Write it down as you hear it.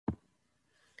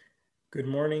Good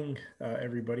morning,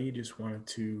 everybody. Just wanted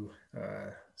to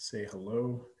say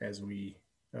hello as we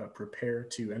prepare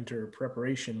to enter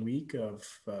preparation week of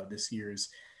this year's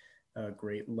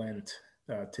Great Lent.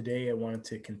 Today, I wanted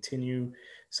to continue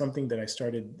something that I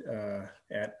started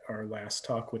at our last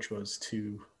talk, which was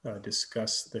to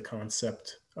discuss the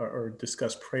concept or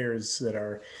discuss prayers that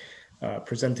are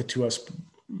presented to us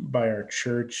by our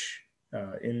church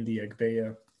in the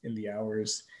Agbeya, in the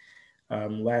hours.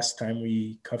 Last time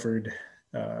we covered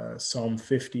Psalm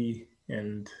 50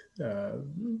 and a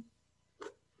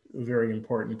very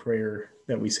important prayer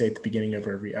that we say at the beginning of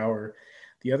every hour.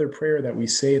 The other prayer that we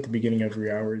say at the beginning of every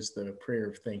hour is the prayer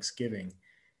of thanksgiving.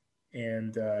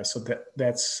 And so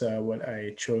that's what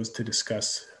I chose to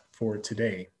discuss for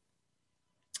today.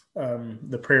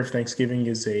 The prayer of thanksgiving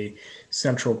is a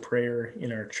central prayer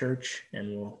in our church,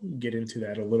 and we'll get into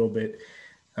that a little bit.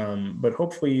 But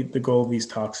hopefully, the goal of these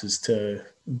talks is to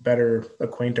better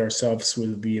acquaint ourselves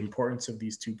with the importance of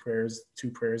these two prayers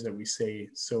that we say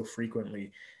so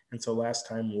frequently. And so last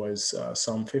time was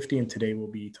Psalm 50, and today we'll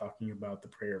be talking about the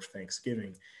prayer of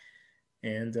thanksgiving.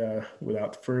 And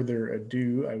without further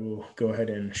ado, I will go ahead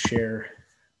and share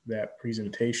that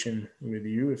presentation with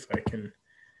you if I can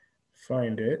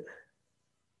find it.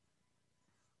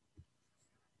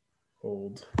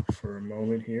 Hold for a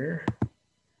moment here.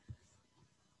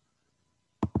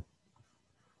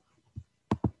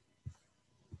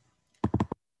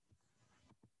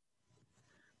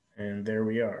 And there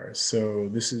we are. So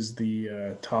this is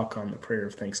the talk on the prayer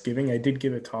of thanksgiving. I did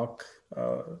give a talk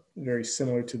very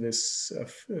similar to this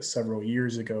several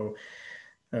years ago,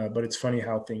 but it's funny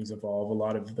how things evolve. A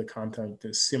lot of the content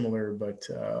is similar, but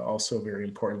also very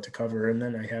important to cover. And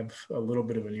then I have a little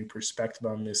bit of a new perspective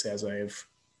on this as I have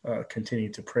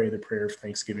continued to pray the prayer of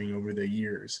thanksgiving over the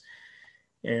years.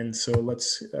 And so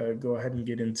let's go ahead and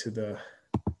get into the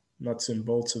nuts and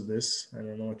bolts of this. I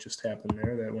don't know what just happened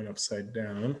there. That went upside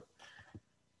down.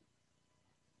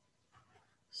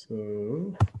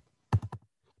 So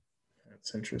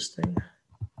that's interesting.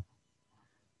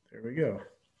 There we go.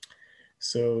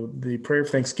 So the prayer of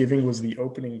thanksgiving was the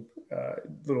opening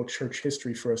little church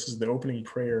history for us, is the opening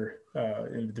prayer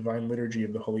in the Divine Liturgy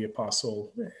of the Holy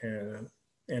Apostle and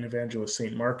Evangelist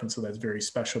St. Mark. And so that's very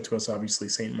special to us. Obviously,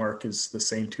 St. Mark is the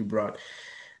saint who brought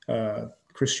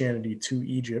Christianity to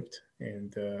Egypt.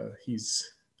 And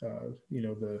he's,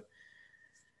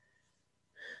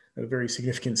 a very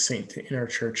significant saint in our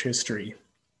church history.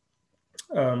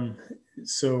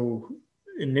 So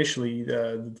initially,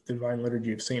 the Divine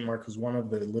Liturgy of St. Mark was one of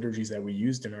the liturgies that we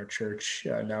used in our church.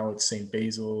 Now it's St.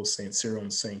 Basil, St. Cyril,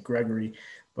 and St. Gregory.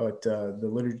 But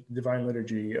the Divine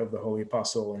Liturgy of the Holy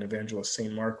Apostle and Evangelist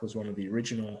St. Mark was one of the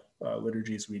original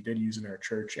liturgies we did use in our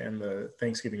church. And the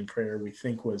Thanksgiving prayer, we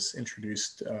think, was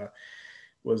introduced,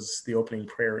 was the opening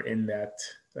prayer in that,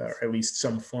 or at least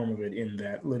some form of it in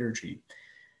that liturgy.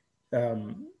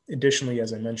 Additionally,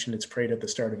 as I mentioned, it's prayed at the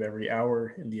start of every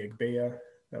hour in the Agbeya,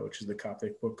 which is the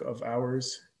Coptic Book of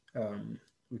Hours,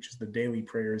 which is the daily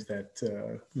prayers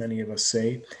that many of us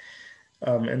say.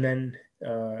 And then,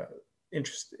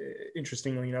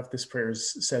 interestingly enough, this prayer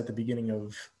is said at the beginning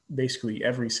of basically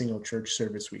every single church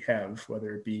service we have,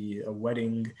 whether it be a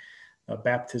wedding, a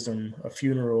baptism, a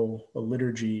funeral, a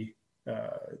liturgy.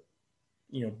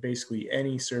 Basically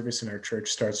any service in our church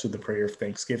starts with the prayer of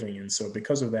thanksgiving. And so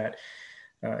because of that,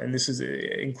 and this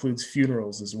includes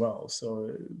funerals as well.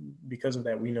 So because of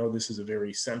that, we know this is a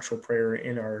very central prayer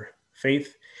in our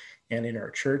faith and in our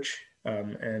church.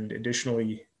 And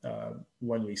additionally,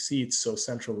 when we see it's so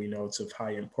central, we know it's of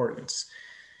high importance.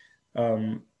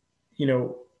 The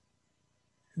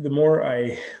more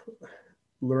I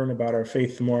learn about our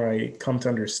faith, the more I come to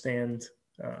understand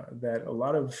that a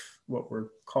lot of what we're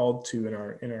called to in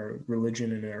our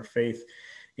religion and in our faith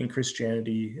in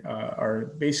Christianity are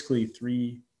basically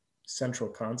three central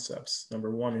concepts.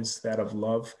 Number one is that of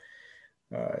love.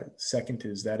 Second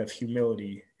is that of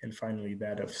humility. And finally,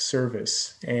 that of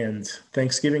service. And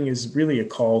Thanksgiving is really a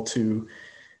call to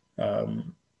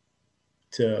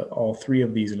all three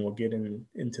of these. And we'll get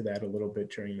into that a little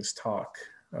bit during this talk.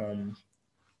 And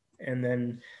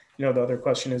then, the other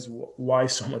question is, why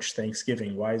so much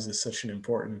Thanksgiving? Why is this such an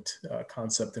important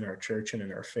concept in our church and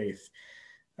in our faith?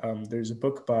 There's a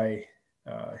book by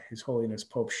His Holiness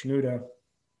Pope Shenouda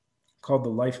called The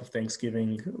Life of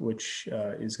Thanksgiving, which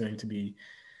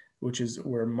is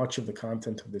where much of the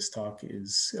content of this talk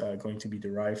is going to be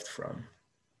derived from.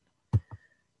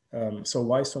 So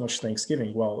why so much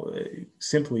Thanksgiving? Well,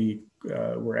 simply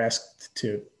we're asked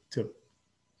to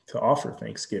offer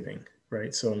Thanksgiving,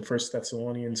 right? So in 1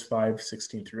 Thessalonians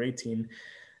 5:16 through 18,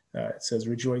 It says,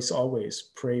 rejoice always,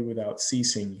 pray without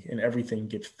ceasing, in everything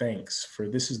give thanks, for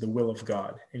this is the will of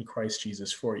God in Christ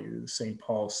Jesus for you. St.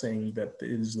 Paul saying that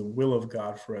it is the will of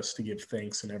God for us to give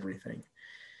thanks in everything.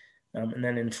 And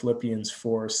then in Philippians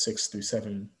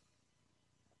 4:6-7,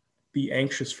 be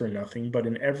anxious for nothing, but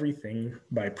in everything,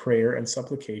 by prayer and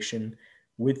supplication,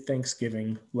 with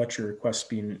thanksgiving, let your requests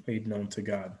be made known to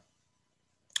God.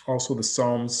 Also the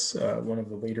Psalms, one of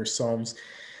the later Psalms,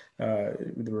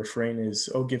 the refrain is,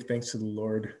 oh, give thanks to the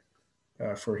Lord,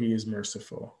 for he is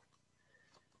merciful.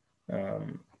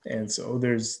 And so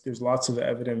there's lots of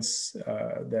evidence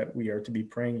that we are to be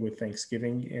praying with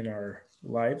thanksgiving in our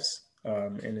lives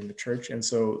and in the church. And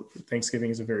so thanksgiving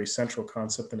is a very central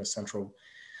concept and a central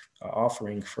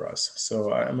offering for us.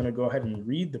 So I'm going to go ahead and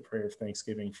read the prayer of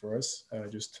thanksgiving for us,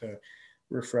 just to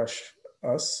refresh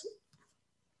us.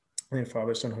 And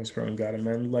Father, Son, Holy Spirit, and God,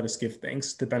 amen. Let us give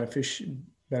thanks to beneficent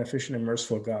and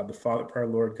merciful God, the Father, our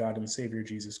Lord God and Savior,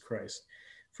 Jesus Christ.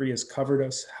 For he has covered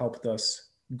us, helped us,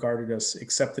 guarded us,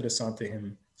 accepted us unto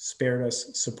him, spared us,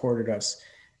 supported us,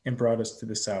 and brought us to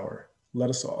this hour. Let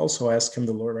us also ask him,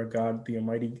 the Lord our God, the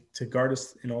Almighty, to guard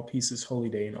us in all peace this holy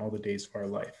day and all the days of our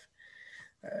life.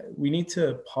 We need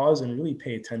to pause and really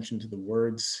pay attention to the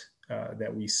words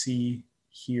that we see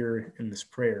here in this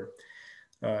prayer.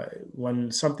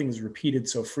 When something is repeated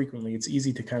so frequently, it's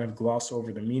easy to kind of gloss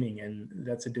over the meaning, and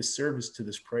that's a disservice to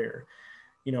this prayer.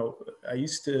 You know, I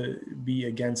used to be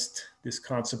against this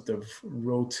concept of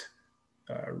rote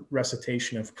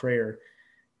recitation of prayer,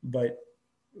 but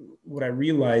what I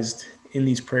realized in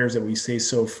these prayers that we say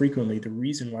so frequently, the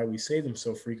reason why we say them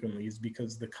so frequently is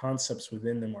because the concepts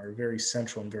within them are very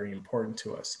central and very important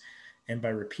to us. And by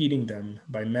repeating them,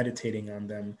 by meditating on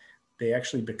them, they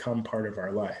actually become part of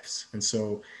our lives. And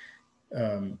so,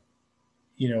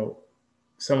 you know,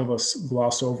 some of us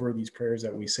gloss over these prayers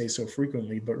that we say so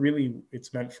frequently, but really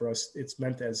it's meant for us, it's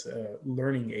meant as a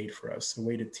learning aid for us, a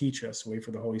way to teach us, a way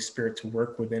for the Holy Spirit to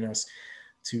work within us,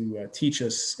 to teach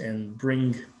us and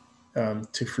bring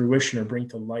to fruition or bring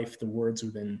to life the words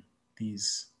within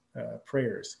these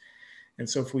prayers. And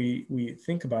so if we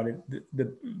think about it,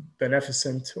 the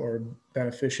beneficent or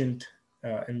beneficent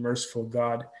and merciful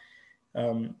God,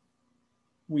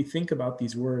 we think about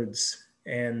these words,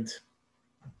 and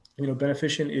you know,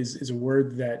 beneficent is a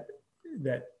word that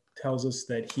tells us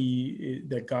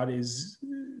that God is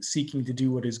seeking to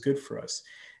do what is good for us,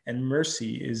 and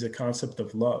mercy is a concept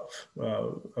of love.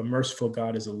 A merciful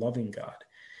God is a loving God,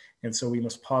 and so we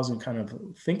must pause and kind of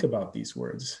think about these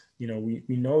words. You know, we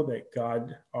know that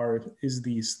God is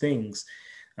these things,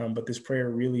 but this prayer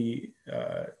really,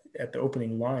 at the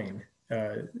opening line,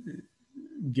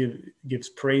 gives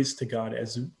praise to God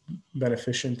as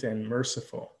beneficent and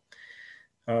merciful.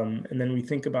 And then we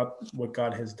think about what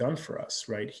God has done for us,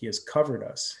 right? He has covered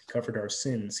us, covered our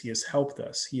sins. He has helped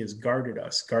us. He has guarded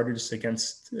us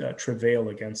against travail,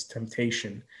 against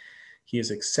temptation. He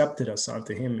has accepted us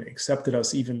unto him, accepted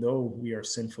us even though we are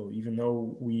sinful, even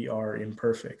though we are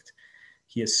imperfect.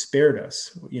 He has spared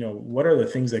us. You know, what are the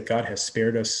things that God has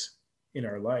spared us in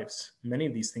our lives? Many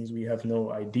of these things we have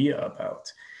no idea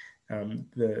about.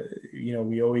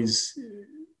 We always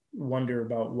wonder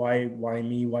about why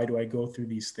me? Why do I go through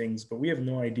these things? But we have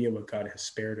no idea what God has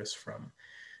spared us from.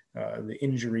 The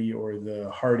injury or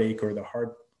the heartache or the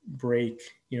heartbreak,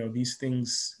 you know, these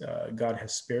things God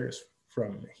has spared us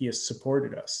from. He has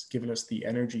supported us, given us the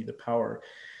energy, the power,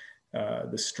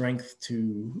 the strength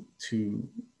to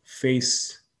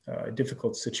face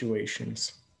difficult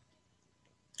situations.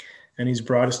 And he's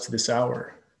brought us to this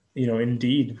hour. You know,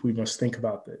 indeed, we must think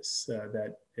about this,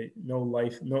 that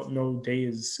no day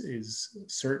is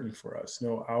certain for us.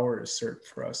 No hour is certain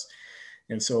for us.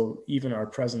 And so even our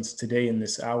presence today in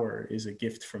this hour is a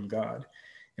gift from God.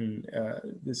 And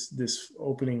this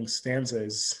opening stanza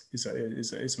is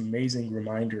an amazing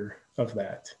reminder of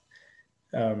that.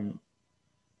 And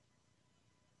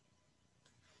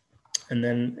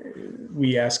then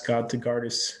we ask God to guard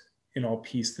us in all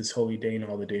peace this holy day and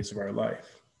all the days of our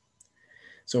life.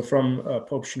 So from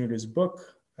Pope Shenouda's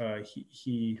book,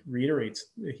 he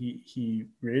reiterates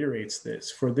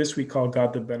this. For this we call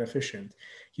God the beneficent.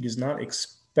 He does not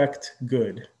expect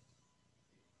good.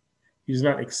 He does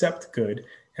not accept good,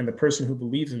 and the person who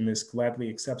believes in this gladly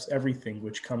accepts everything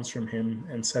which comes from him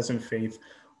and says in faith,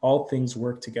 all things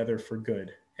work together for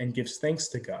good, and gives thanks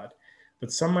to God.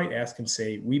 But some might ask and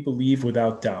say, we believe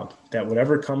without doubt that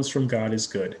whatever comes from God is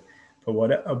good. But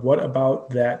what about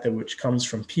that which comes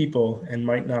from people and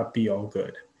might not be all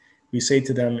good? We say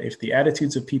to them, if the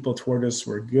attitudes of people toward us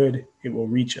were good, it will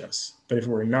reach us. But if it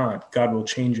were not, God will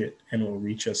change it and will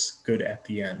reach us good at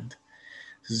the end.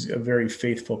 This is a very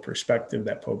faithful perspective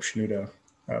that Pope Shenouda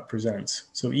presents.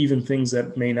 So even things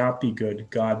that may not be good,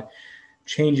 God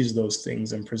changes those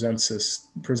things and presents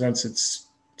it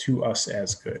to us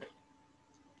as good.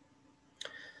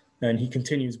 And he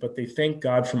continues, but they thank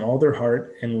God from all their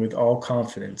heart and with all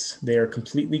confidence. They are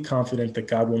completely confident that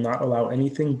God will not allow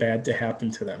anything bad to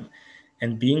happen to them.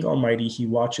 And being almighty, he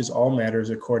watches all matters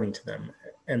according to them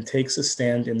and takes a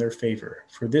stand in their favor.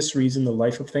 For this reason, the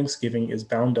life of thanksgiving is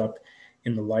bound up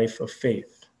in the life of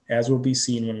faith, as will be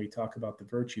seen when we talk about the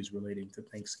virtues relating to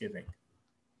thanksgiving.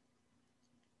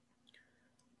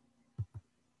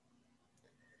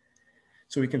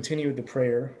 So we continue with the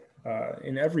prayer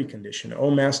in every condition.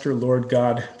 O Master, Lord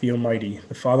God, the Almighty,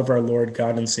 the Father of our Lord,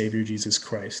 God and Savior, Jesus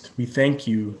Christ, we thank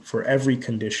you for every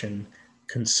condition,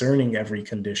 concerning every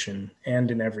condition, and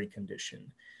in every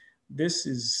condition. This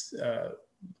is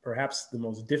perhaps the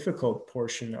most difficult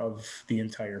portion of the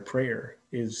entire prayer,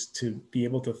 is to be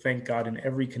able to thank God in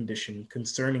every condition,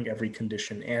 concerning every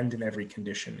condition, and in every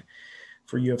condition.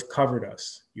 For you have covered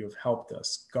us, you have helped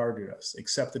us, guarded us,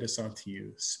 accepted us unto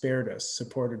you, spared us,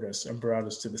 supported us, and brought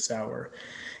us to this hour.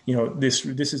 You know, this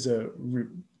is a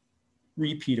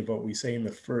repeat of what we say in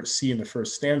the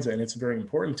first stanza, and it's very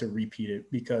important to repeat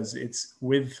it because it's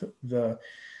with the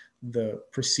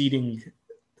preceding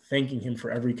thanking him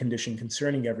for every condition,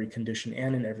 concerning every condition,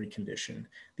 and in every condition.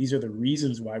 These are the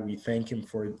reasons why we thank him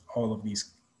for all of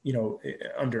these, you know,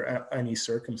 under any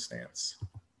circumstance.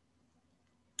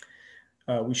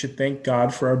 We should thank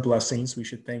God for our blessings. We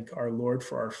should thank our Lord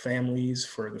for our families,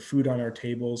 for the food on our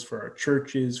tables, for our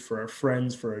churches, for our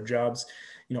friends, for our jobs,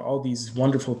 you know, all these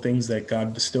wonderful things that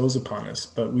God bestows upon us.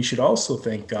 But we should also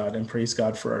thank God and praise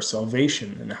God for our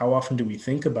salvation. And how often do we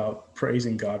think about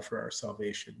praising God for our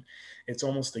salvation? It's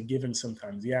almost a given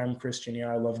sometimes. Yeah, I'm Christian.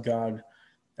 Yeah, I love God.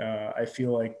 I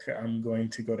feel like I'm going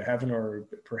to go to heaven, or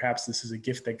perhaps this is a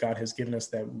gift that God has given us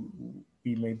that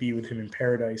we may be with him in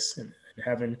paradise and in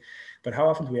heaven. But how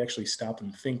often do we actually stop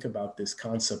and think about this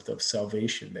concept of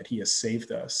salvation, that he has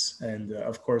saved us? And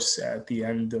of course, at the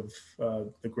end of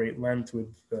the Great Lent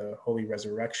with the Holy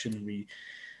Resurrection,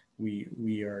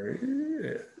 we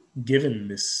are given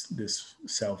this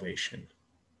salvation.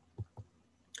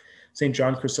 St.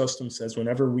 John Chrysostom says,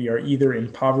 whenever we are either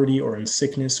in poverty or in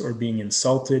sickness or being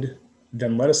insulted,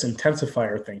 then let us intensify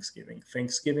our thanksgiving.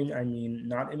 Thanksgiving, I mean,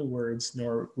 not in words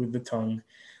nor with the tongue,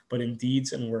 but in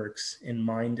deeds and works, in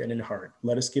mind and in heart.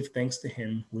 Let us give thanks to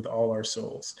him with all our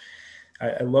souls.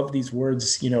 I love these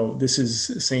words. You know, this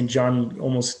is St. John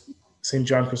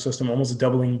Chrysostom almost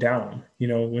doubling down. You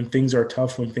know, when things are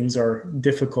tough, when things are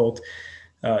difficult,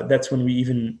 that's when we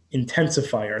even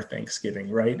intensify our thanksgiving,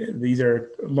 right? These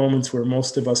are moments where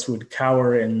most of us would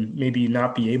cower and maybe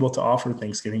not be able to offer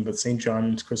thanksgiving, but St.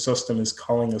 John Chrysostom is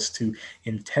calling us to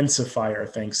intensify our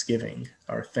thanksgiving,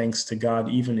 our thanks to God,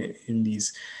 even in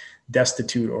these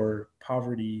destitute or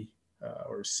poverty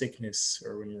or sickness,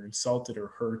 or when we're insulted or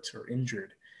hurt or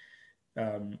injured.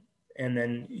 And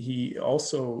then he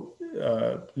also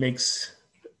makes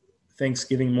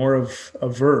thanksgiving more of a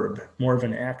verb, more of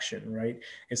an action, right?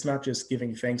 It's not just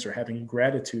giving thanks or having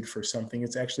gratitude for something.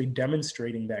 It's actually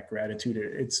demonstrating that gratitude.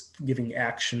 It's giving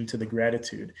action to the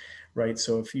gratitude, right?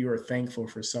 So if you are thankful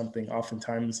for something,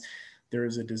 oftentimes there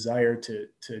is a desire to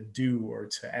do or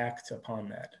to act upon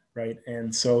that, right?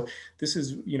 And so this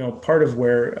is, you know, part of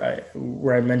where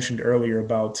I mentioned earlier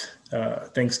about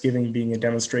Thanksgiving being a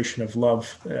demonstration of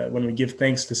love. When we give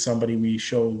thanks to somebody, we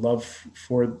show love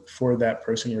for that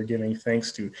person we're giving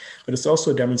thanks to. But it's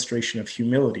also a demonstration of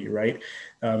humility, right?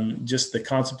 Just the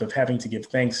concept of having to give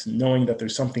thanks, knowing that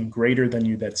there's something greater than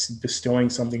you that's bestowing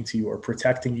something to you, or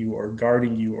protecting you, or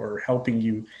guarding you, or helping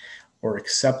you, or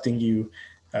accepting you.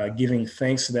 Giving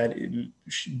thanks, that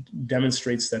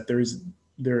demonstrates that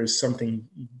there is something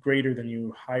greater than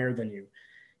you, higher than you,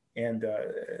 and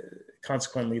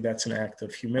consequently, that's an act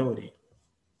of humility.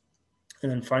 And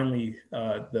then finally,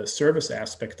 the service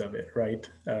aspect of it, right?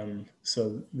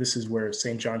 So this is where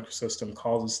St. John Chrysostom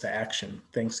calls us to action.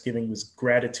 Thanksgiving was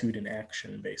gratitude in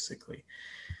action, basically.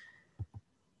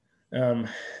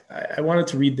 I wanted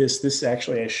to read this. This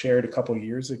actually I shared a couple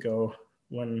years ago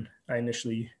when I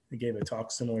initially gave a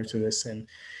talk similar to this. And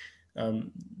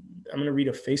I'm going to read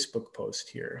a Facebook post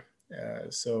here.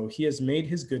 So he has made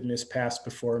his goodness pass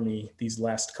before me these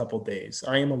last couple days.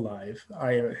 I am alive.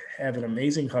 I have an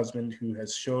amazing husband who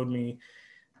has showed me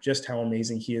just how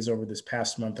amazing he is over this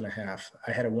past month and a half.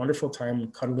 I had a wonderful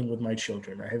time cuddling with my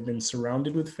children. I have been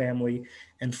surrounded with family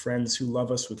and friends who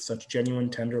love us with such genuine,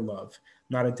 tender love.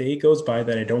 Not a day goes by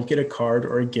that I don't get a card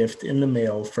or a gift in the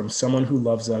mail from someone who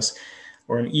loves us,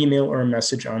 or an email or a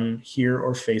message on here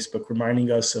or Facebook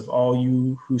reminding us of all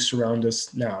you who surround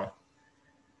us now.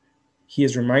 He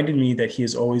has reminded me that he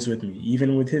is always with me,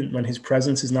 even when his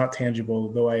presence is not tangible,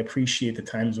 though I appreciate the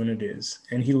times when it is.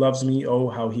 And he loves me, oh,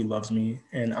 how he loves me,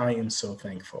 and I am so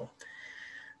thankful.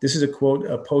 This is a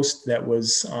post that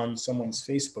was on someone's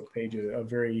Facebook page, a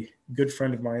very good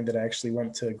friend of mine that I actually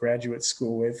went to graduate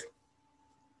school with.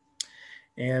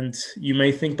 And you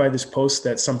may think by this post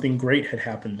that something great had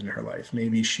happened in her life.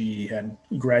 Maybe she had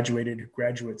graduated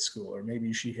graduate school, or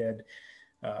maybe she had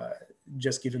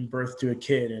just given birth to a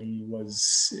kid and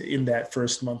was in that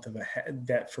first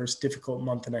that first difficult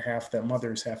month and a half that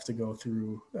mothers have to go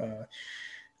through.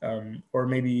 Or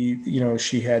maybe,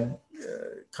 she had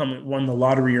won the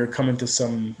lottery or come into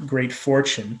some great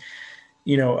fortune.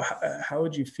 How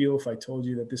would you feel if I told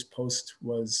you that this post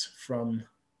was from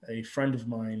a friend of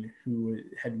mine who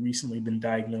had recently been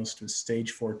diagnosed with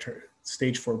stage four,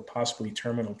 possibly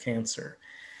terminal cancer?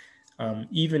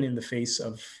 Even in the face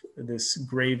of this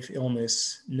grave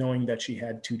illness, knowing that she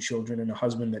had 2 children and a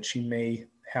husband that she may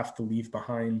have to leave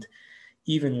behind,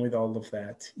 even with all of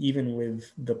that, even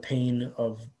with the pain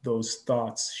of those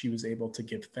thoughts, she was able to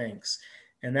give thanks.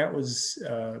 And that was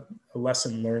a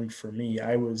lesson learned for me.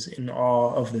 I was in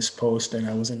awe of this post, and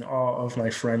I was in awe of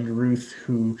my friend Ruth,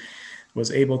 who was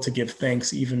able to give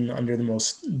thanks even under the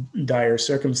most dire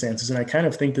circumstances. And I kind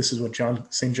of think this is what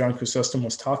St. John Chrysostom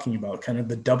was talking about, kind of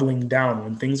the doubling down.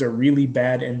 When things are really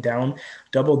bad and down,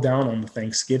 double down on the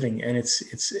thanksgiving. And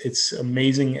it's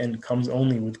amazing, and comes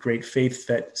only with great faith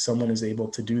that someone is able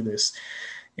to do this.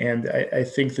 And I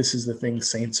think this is the thing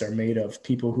saints are made of,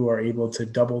 people who are able to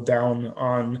double down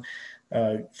on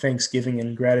thanksgiving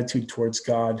and gratitude towards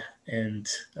God and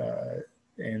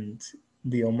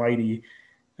the Almighty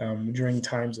during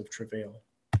times of travail.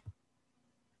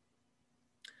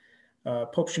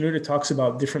 Pope Shenouda talks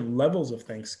about different levels of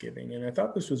thanksgiving, and I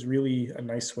thought this was really a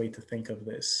nice way to think of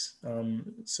this.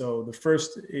 So the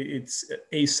first, it's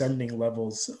ascending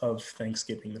levels of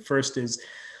thanksgiving. The first is,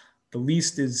 the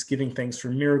least is giving thanks for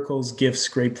miracles, gifts,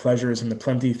 great pleasures, and the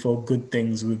plentiful good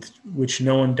things with which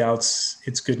no one doubts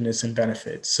its goodness and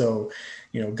benefit. So,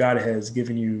 God has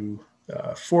given you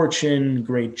fortune,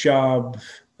 great job,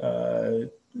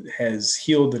 has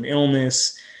healed an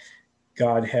illness.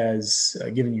 God has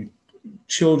given you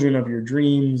children of your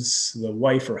dreams, the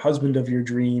wife or husband of your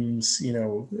dreams,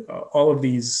 all of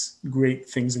these great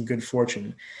things and good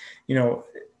fortune.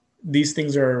 These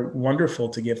things are wonderful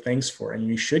to give thanks for, and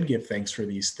we should give thanks for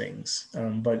these things.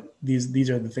 But these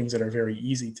are the things that are very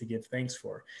easy to give thanks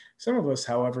for. Some of us,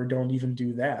 however, don't even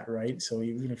do that, right? So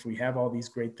even if we have all these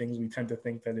great things, we tend to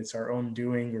think that it's our own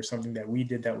doing or something that we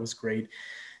did that was great.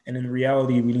 And in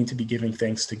reality, we need to be giving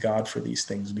thanks to God for these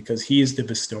things, because he is the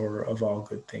bestower of all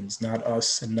good things, not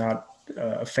us and not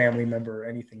a family member or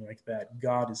anything like that.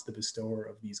 God is the bestower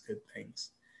of these good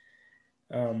things.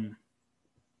 The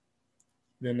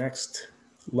next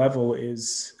level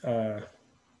is to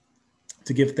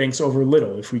give thanks over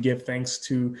little. If we give thanks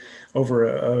to over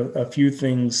a few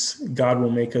things, God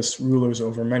will make us rulers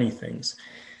over many things.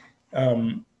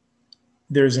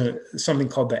 There's something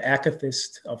called the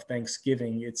Akathist of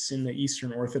Thanksgiving. It's in the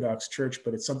Eastern Orthodox Church,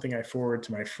 but it's something I forward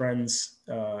to my friends.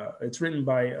 It's written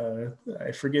by,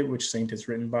 I forget which saint it's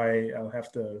written by. I'll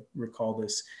have to recall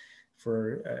this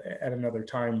at another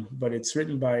time, but it's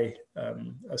written by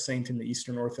a saint in the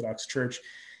Eastern Orthodox Church.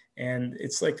 And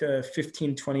it's like a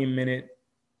 15-20 minute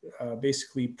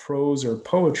basically prose or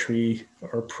poetry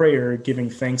or prayer giving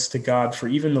thanks to God for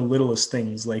even the littlest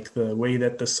things, like the way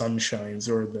that the sun shines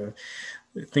or the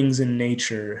things in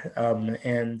nature.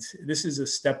 And this is a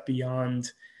step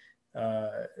beyond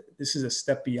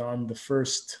the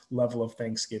first level of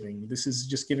thanksgiving. This is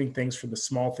just giving thanks for the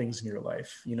small things in your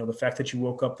life. The fact that you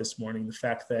woke up this morning, the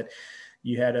fact that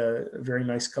you had a very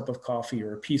nice cup of coffee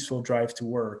or a peaceful drive to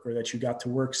work, or that you got to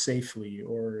work safely,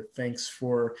 or thanks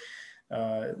for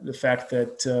the fact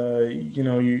that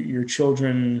your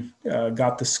children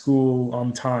got to school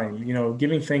on time.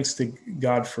 Giving thanks to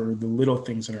God for the little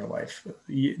things in our life.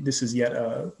 This is yet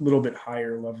a little bit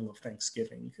higher level of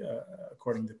thanksgiving,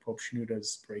 according to Pope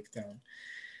Shenouda's breakdown.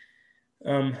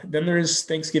 Then there is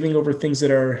thanksgiving over things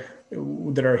that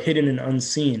are hidden and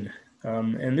unseen,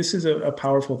 and this is a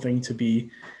powerful thing to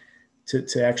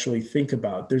actually think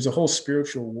about. There's a whole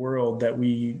spiritual world that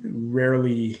we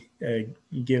rarely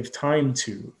give time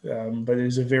to, but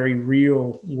there's a very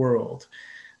real world.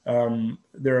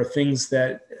 There are things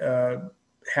that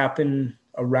happen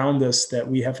around us that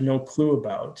we have no clue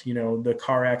about. The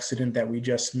car accident that we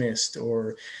just missed,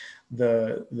 or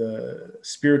the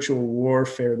spiritual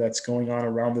warfare that's going on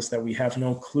around us that we have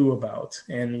no clue about.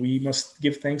 And we must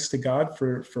give thanks to God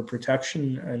for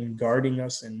protection and guarding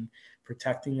us and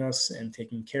protecting us and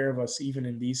taking care of us even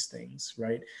in these things,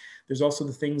 right? there's also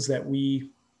the things that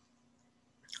we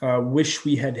wish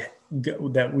we had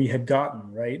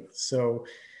gotten, right? So,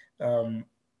 I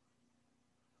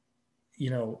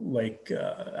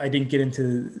didn't get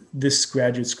into this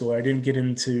graduate school. I didn't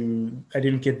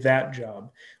get that job.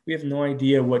 We have no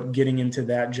idea what getting into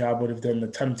that job would have done, the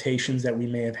temptations that we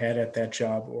may have had at that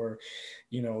job, or,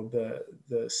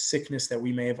 the sickness that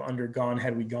we may have undergone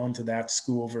had we gone to that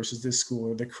school versus this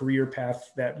school, or the career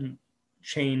path that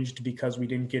changed because we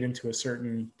didn't get into a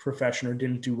certain profession or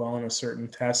didn't do well on a certain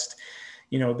test.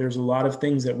 There's a lot of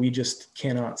things that we just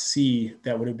cannot see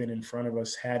that would have been in front of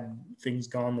us had things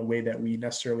gone the way that we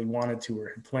necessarily wanted to or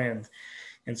had planned.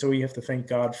 And so we have to thank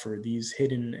God for these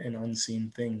hidden and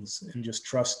unseen things, and just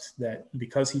trust that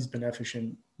because he's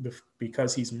beneficent,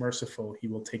 because he's merciful, he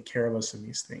will take care of us in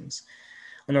these things.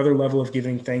 Another level of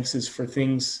giving thanks is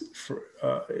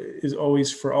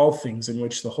always for all things, in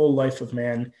which the whole life of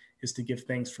man is to give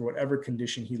thanks for whatever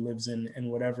condition he lives in and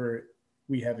whatever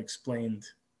we have explained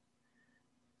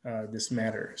this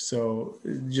matter. So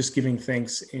just giving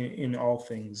thanks in all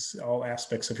things, all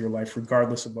aspects of your life,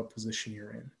 regardless of what position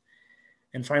you're in.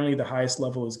 And finally, the highest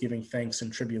level is giving thanks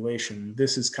in tribulation.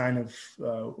 This is kind of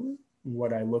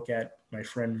what I look at my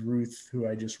friend Ruth, who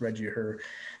I just read you her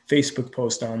Facebook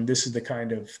post on. This is the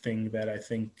kind of thing that I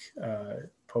think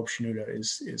Pope Shenouda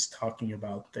is talking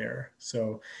about there.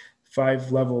 So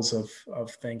 5 levels of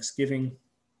thanksgiving.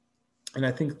 And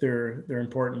I think they're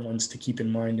important ones to keep in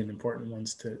mind and important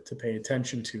ones to pay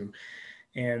attention to.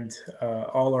 And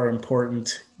all are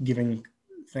important, giving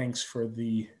thanks for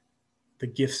the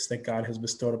gifts that God has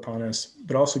bestowed upon us,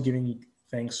 but also giving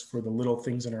thanks for the little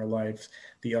things in our lives,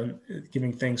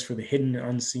 giving thanks for the hidden and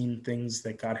unseen things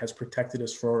that God has protected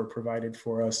us for or provided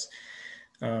for us.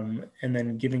 And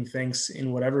then giving thanks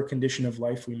in whatever condition of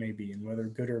life we may be in, whether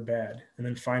good or bad. And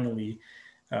then finally,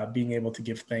 being able to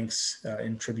give thanks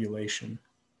in tribulation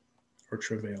or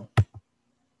travail.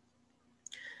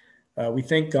 We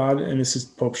thank God, and this is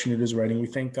Pope Shenouda's writing, we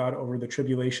thank God over the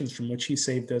tribulations from which he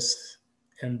saved us,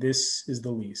 and this is the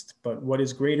least. But what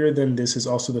is greater than this is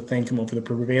also to thank him over the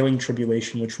prevailing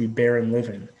tribulation which we bear and live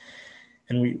in.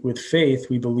 And with faith,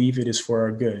 we believe it is for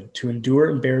our good. To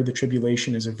endure and bear the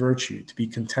tribulation is a virtue. To be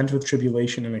content with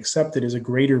tribulation and accept it is a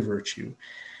greater virtue.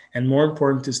 And more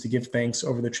important is to give thanks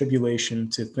over the tribulation,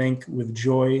 to thank with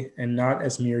joy and not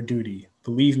as mere duty.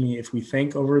 Believe me, if we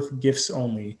thank over gifts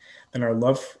only, then our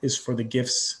love is for the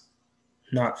gifts,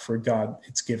 not for God,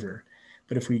 its giver.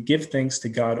 But if we give thanks to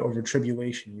God over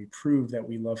tribulation, we prove that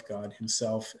we love God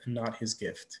himself and not his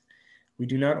gift. We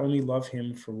do not only love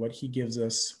him for what he gives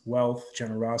us, wealth,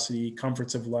 generosity,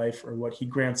 comforts of life, or what he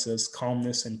grants us,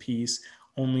 calmness and peace,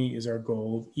 only is our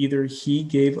goal. Either he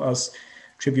gave us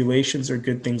tribulations or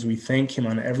good things, we thank him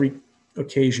on every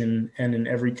occasion, and in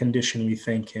every condition we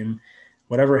thank him,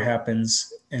 whatever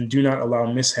happens, and do not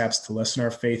allow mishaps to lessen our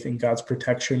faith in God's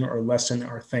protection or lessen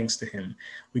our thanks to him.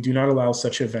 We do not allow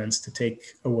such events to take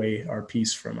away our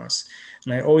peace from us.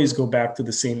 And I always go back to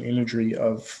the same imagery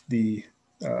of the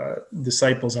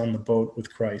disciples on the boat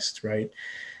with Christ, right?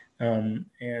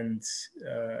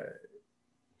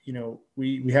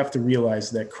 We have to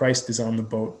realize that Christ is on the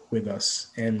boat with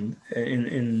us, and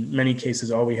in many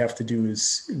cases, all we have to do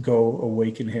is go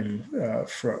awaken him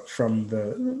from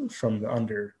the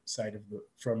underside of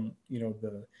from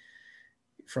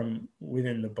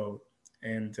within the boat,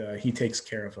 and he takes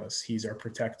care of us. He's our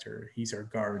protector. He's our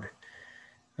guard,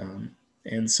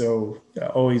 and so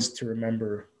always to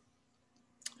remember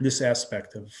this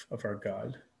aspect of our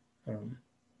God.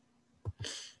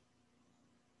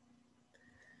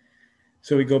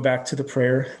 So we go back to the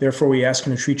prayer. Therefore, we ask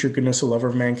and entreat your goodness, O lover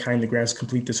of mankind, to grant us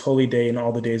complete this holy day and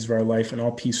all the days of our life, and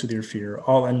all peace with your fear,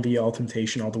 all envy, all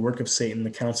temptation, all the work of Satan,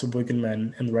 the counsel of wicked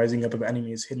men, and the rising up of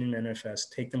enemies hidden and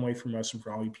manifest. Take them away from us and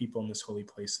from all you people in this holy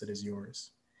place that is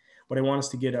yours. What I want us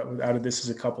to get out of this is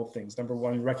a couple things. Number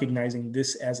one, recognizing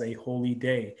this as a holy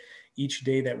day. Each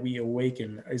day that we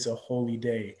awaken is a holy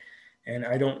day. And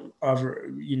I don't ever,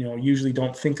 usually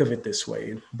don't think of it this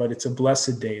way, but it's a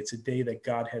blessed day. It's a day that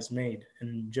God has made.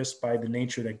 And just by the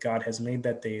nature that God has made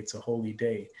that day, it's a holy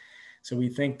day. So we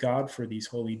thank God for these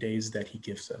holy days that he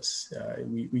gives us.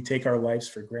 We take our lives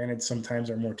for granted, sometimes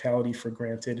our mortality for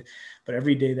granted, but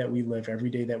every day that we live,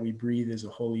 every day that we breathe is a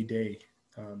holy day.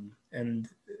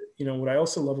 What I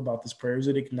also love about this prayer is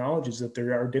it acknowledges that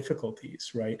there are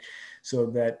difficulties, right? So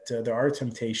that there are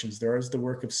temptations, there is the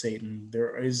work of Satan,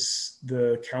 there is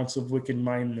the counsel of wicked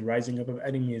mind, the rising up of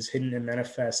enemies hidden and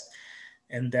manifest,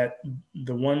 and that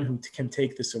the one who can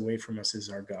take this away from us is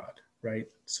our God, right?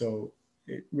 So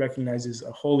it recognizes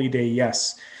a holy day,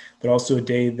 yes, but also a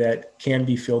day that can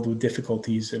be filled with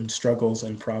difficulties and struggles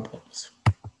and problems.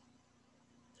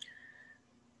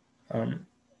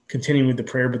 Continuing with the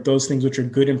prayer, but those things which are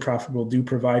good and profitable do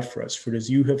provide for us. For it is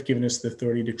you who have given us the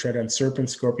authority to tread on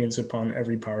serpents, scorpions, upon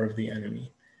every power of the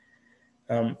enemy.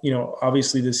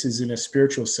 Obviously this is in a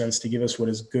spiritual sense to give us what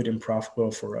is good and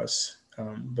profitable for us.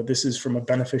 But this is from a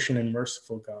beneficent and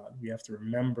merciful God. We have to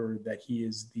remember that he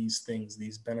is these things,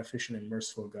 these beneficent and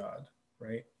merciful God,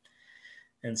 right?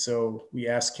 And so we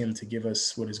ask him to give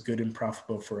us what is good and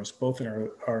profitable for us, both in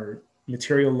our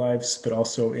material lives, but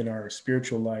also in our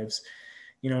spiritual lives.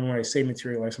 And when I say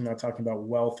material lives, I'm not talking about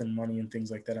wealth and money and things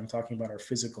like that. I'm talking about our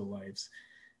physical lives,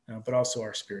 but also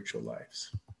our spiritual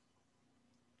lives.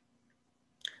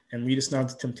 And lead us not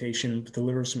into temptation, but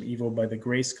deliver us from evil by the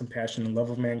grace, compassion, and love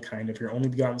of mankind of your only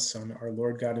begotten Son, our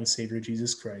Lord God and Savior,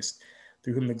 Jesus Christ,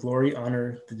 through whom the glory,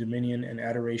 honor, the dominion, and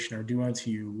adoration are due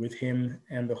unto you, with him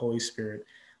and the Holy Spirit,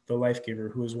 the life giver,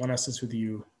 who is one essence with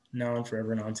you, now and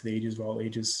forever, and on to the ages of all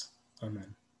ages.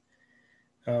 Amen.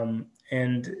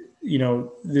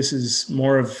 This is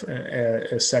more of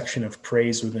a section of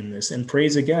praise within this. And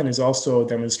praise, again, is also a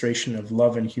demonstration of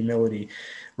love and humility,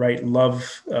 right?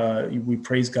 Love, we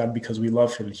praise God because we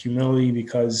love him. Humility,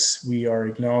 because we are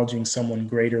acknowledging someone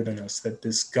greater than us, that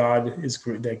this God is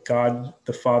great, that God,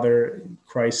 the Father,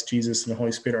 Christ, Jesus, and the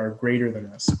Holy Spirit are greater than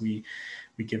us. We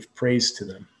give praise to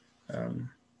them.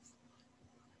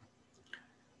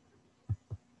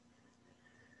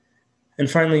 And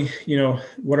finally,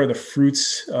 what are the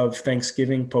fruits of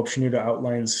Thanksgiving? Pope Shenouda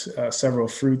outlines several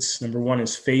fruits. Number one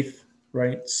is faith,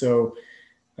 right? So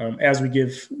as we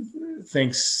give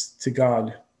thanks to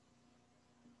God,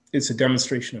 it's a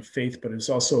demonstration of faith, but it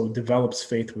also develops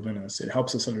faith within us. It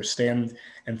helps us understand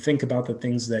and think about the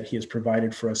things that he has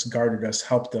provided for us, guarded us,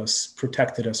 helped us,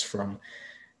 protected us from.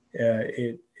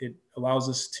 It allows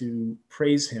us to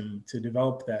praise him, to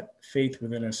develop that faith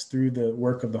within us through the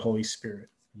work of the Holy Spirit,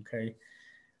 okay?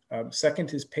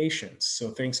 Second is patience. So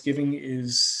Thanksgiving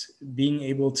is being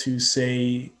able to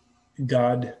say,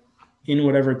 God, in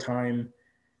whatever time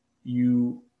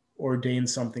you ordain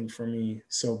something for me,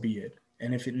 so be it.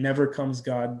 And if it never comes,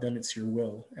 God, then it's your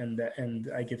will. And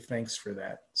I give thanks for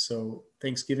that. So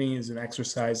Thanksgiving is an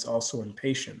exercise also in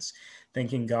patience,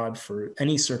 thanking God for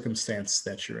any circumstance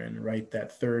that you're in, right?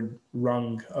 That third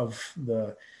rung of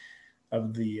the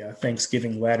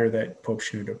Thanksgiving ladder that Pope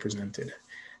Shenouda presented.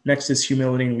 Next is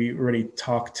humility, and we already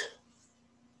talked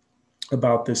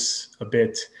about this a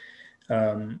bit.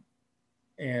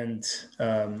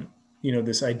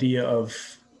 This idea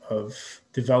of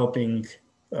developing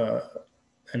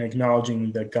and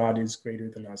acknowledging that God is greater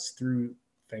than us through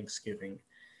Thanksgiving.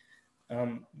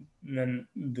 And then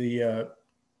the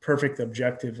perfect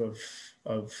objective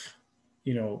of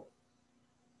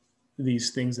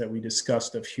these things that we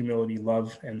discussed of humility,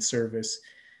 love, and service,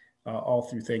 all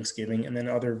through Thanksgiving, and then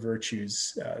other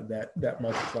virtues that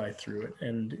multiply through it.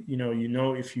 And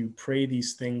if you pray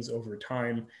these things over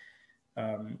time,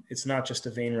 it's not just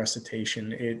a vain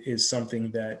recitation. It is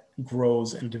something that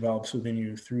grows and develops within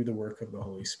you through the work of the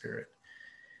Holy Spirit.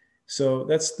 So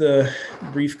that's the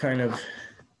brief kind of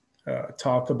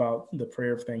talk about the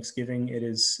prayer of Thanksgiving. It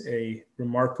is a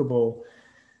remarkable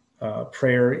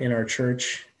prayer in our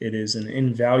church. It is an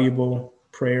invaluable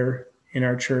prayer in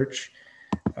our church.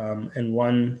 And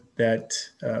one that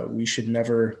we should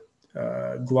never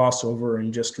gloss over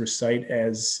and just recite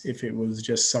as if it was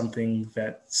just something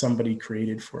that somebody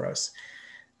created for us.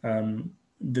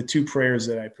 The two prayers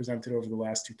that I presented over the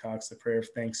last two talks, the prayer of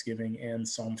Thanksgiving and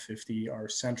Psalm 50, are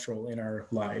central in our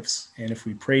lives. And if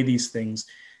we pray these things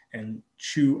and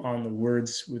chew on the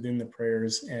words within the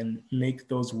prayers and make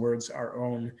those words our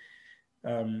own,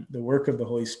 the work of the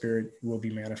Holy Spirit will be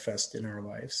manifest in our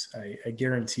lives. I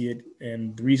guarantee it.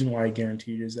 And the reason why I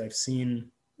guarantee it is I've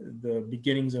seen the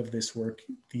beginnings of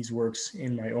these works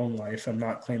in my own life. I'm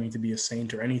not claiming to be a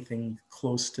saint or anything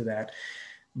close to that,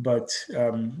 but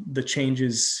the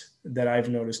changes that I've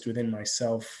noticed within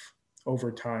myself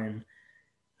over time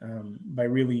by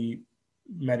really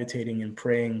meditating and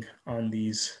praying on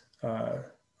these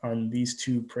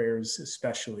two prayers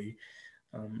especially,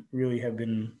 really have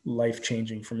been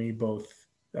life-changing for me, both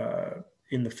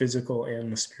in the physical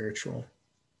and the spiritual.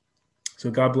 So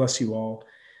God bless you all.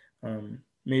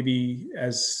 Maybe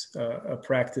as a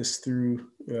practice through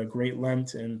Great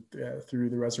Lent and through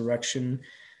the resurrection,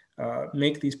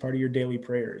 make these part of your daily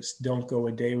prayers. Don't go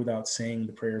a day without saying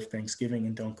the prayer of Thanksgiving,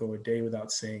 and don't go a day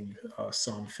without saying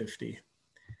Psalm 50.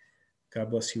 God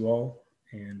bless you all,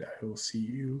 and I will see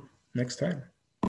you next time.